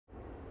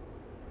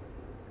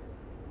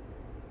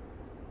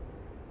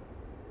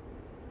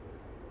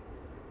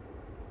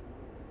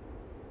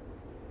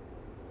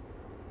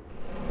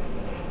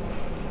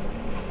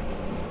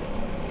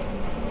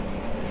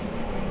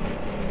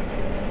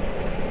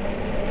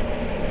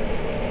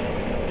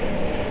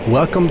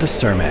Welcome to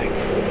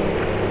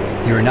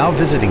Cermaq. You are now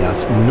visiting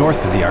us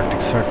north of the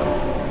Arctic Circle.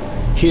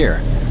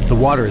 Here, the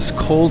water is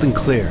cold and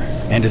clear,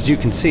 and as you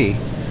can see,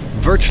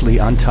 virtually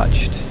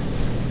untouched.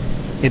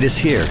 It is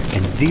here,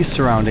 in these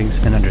surroundings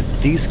and under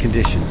these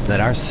conditions,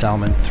 that our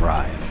salmon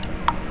thrive.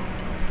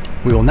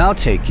 We will now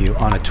take you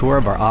on a tour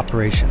of our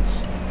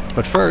operations.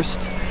 But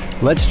first,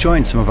 let's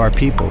join some of our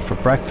people for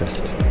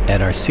breakfast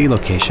at our sea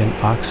location,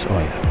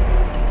 Oxoya.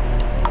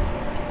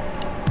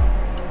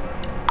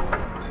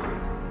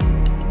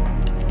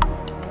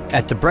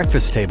 At the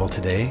breakfast table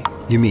today,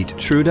 you meet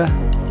Trude,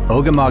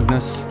 Åge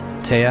Magnus,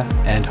 Thea,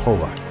 and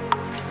Håvard.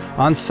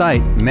 On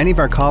site, many of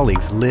our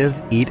colleagues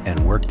live, eat,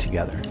 and work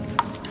together.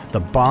 The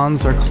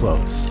bonds are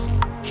close.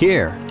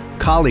 Here,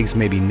 colleagues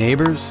may be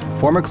neighbors,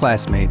 former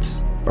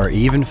classmates, or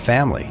even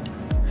family.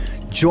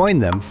 Join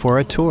them for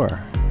a tour.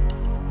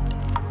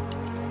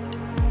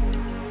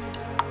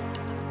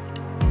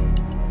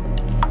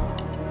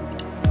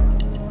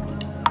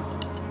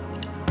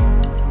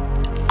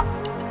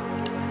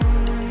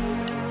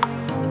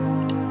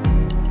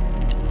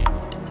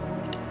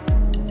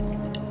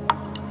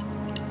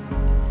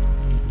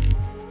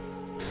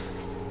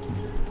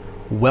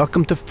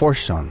 Welcome to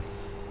Forsson,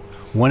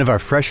 one of our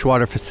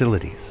freshwater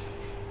facilities.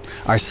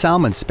 Our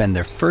salmon spend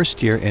their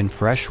first year in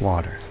fresh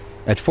water.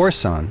 At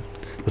Forsson,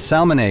 the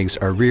salmon eggs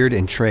are reared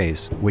in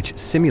trays which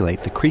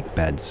simulate the creek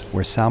beds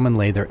where salmon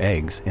lay their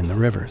eggs in the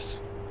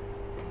rivers.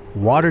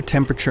 Water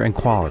temperature and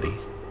quality,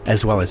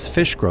 as well as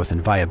fish growth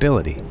and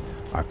viability,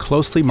 are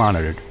closely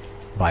monitored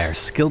by our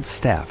skilled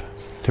staff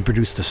to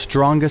produce the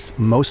strongest,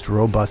 most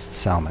robust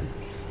salmon.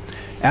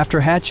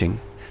 After hatching,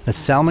 the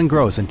salmon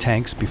grows in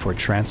tanks before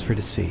transfer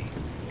to sea.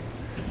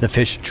 The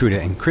fish Trude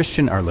and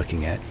Christian are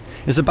looking at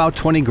is about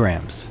 20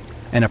 grams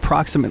and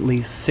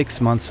approximately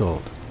 6 months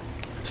old.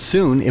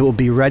 Soon it will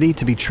be ready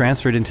to be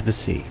transferred into the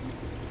sea.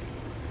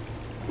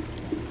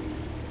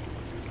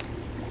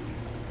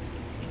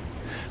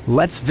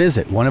 Let's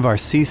visit one of our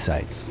sea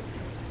sites.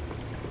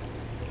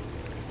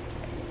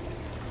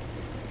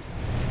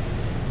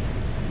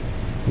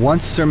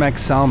 Once Cermaq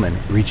salmon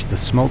reach the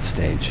smolt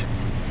stage,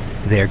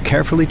 they are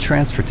carefully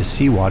transferred to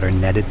seawater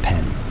netted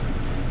pens.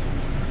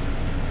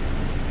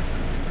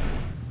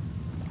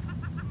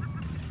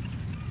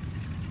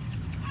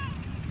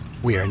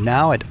 We are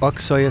now at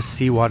Oxoya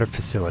Seawater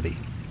Facility.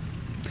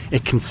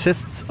 It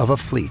consists of a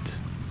fleet,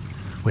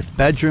 with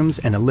bedrooms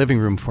and a living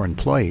room for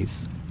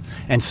employees,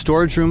 and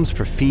storage rooms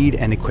for feed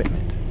and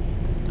equipment.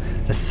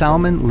 The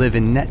salmon live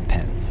in net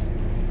pens.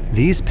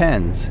 These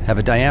pens have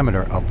a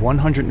diameter of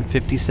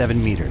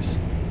 157 meters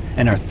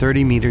and are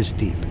 30 meters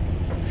deep,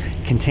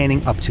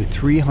 containing up to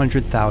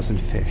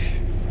 300,000 fish.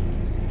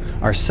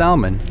 Our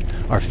salmon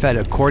are fed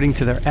according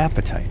to their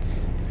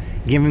appetites,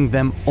 giving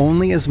them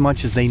only as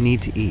much as they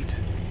need to eat,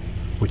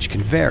 which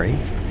can vary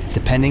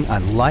depending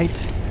on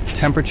light,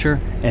 temperature,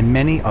 and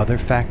many other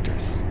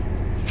factors.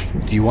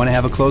 Do you want to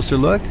have a closer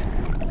look?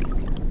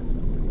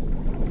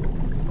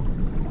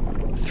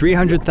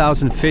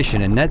 300,000 fish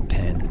in a net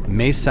pen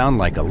may sound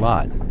like a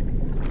lot,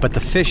 but the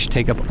fish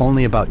take up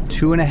only about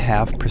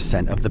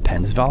 2.5% of the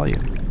pen's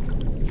volume.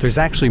 There's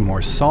actually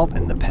more salt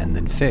in the pen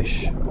than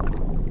fish.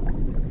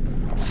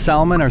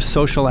 Salmon are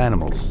social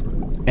animals,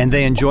 and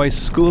they enjoy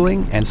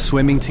schooling and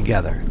swimming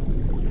together.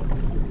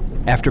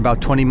 After about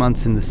 20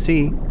 months in the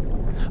sea,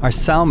 our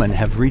salmon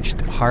have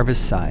reached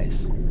harvest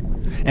size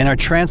and are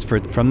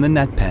transferred from the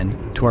net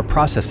pen to our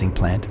processing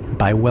plant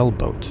by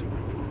wellboat.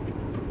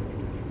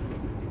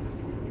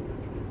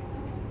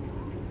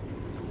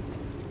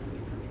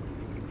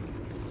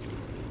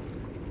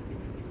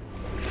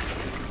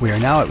 We are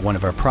now at one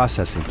of our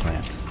processing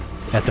plants.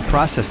 At the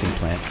processing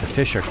plant, the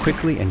fish are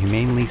quickly and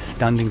humanely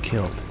stunned and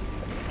killed.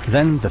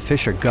 Then the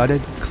fish are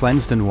gutted,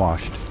 cleansed and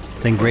washed,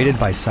 then graded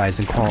by size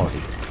and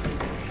quality.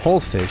 Whole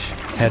fish,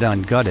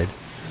 head-on gutted,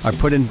 are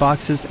put in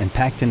boxes and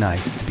packed in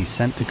ice to be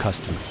sent to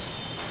customers.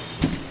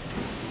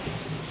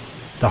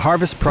 The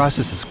harvest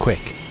process is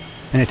quick,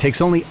 and it takes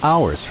only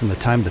hours from the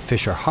time the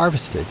fish are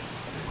harvested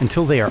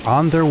until they are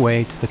on their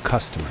way to the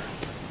customer.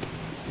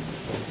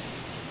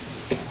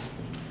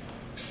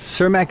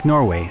 Cermaq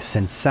Norway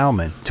sends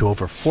salmon to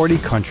over 40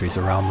 countries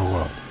around the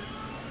world.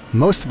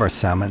 Most of our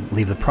salmon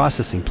leave the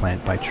processing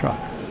plant by truck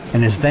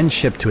and is then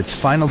shipped to its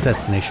final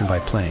destination by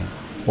plane,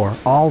 or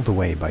all the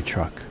way by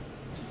truck.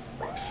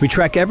 We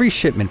track every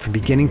shipment from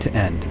beginning to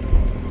end,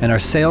 and our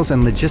sales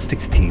and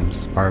logistics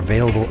teams are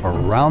available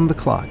around the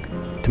clock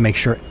to make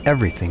sure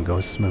everything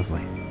goes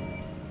smoothly.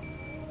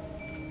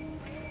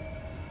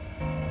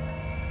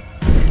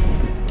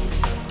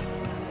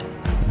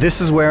 This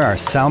is where our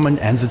salmon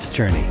ends its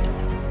journey,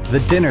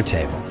 the dinner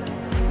table.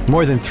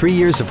 More than 3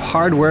 years of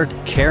hard work,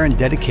 care, and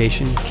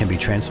dedication can be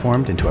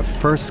transformed into a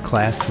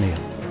first-class meal.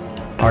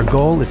 Our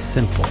goal is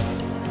simple: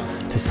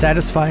 to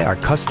satisfy our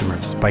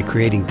customers by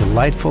creating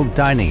delightful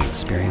dining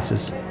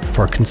experiences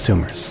for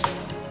consumers.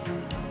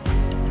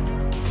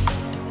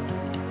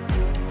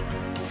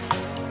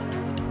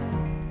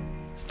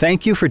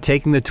 Thank you for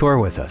taking the tour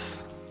with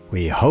us.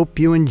 We hope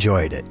you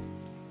enjoyed it.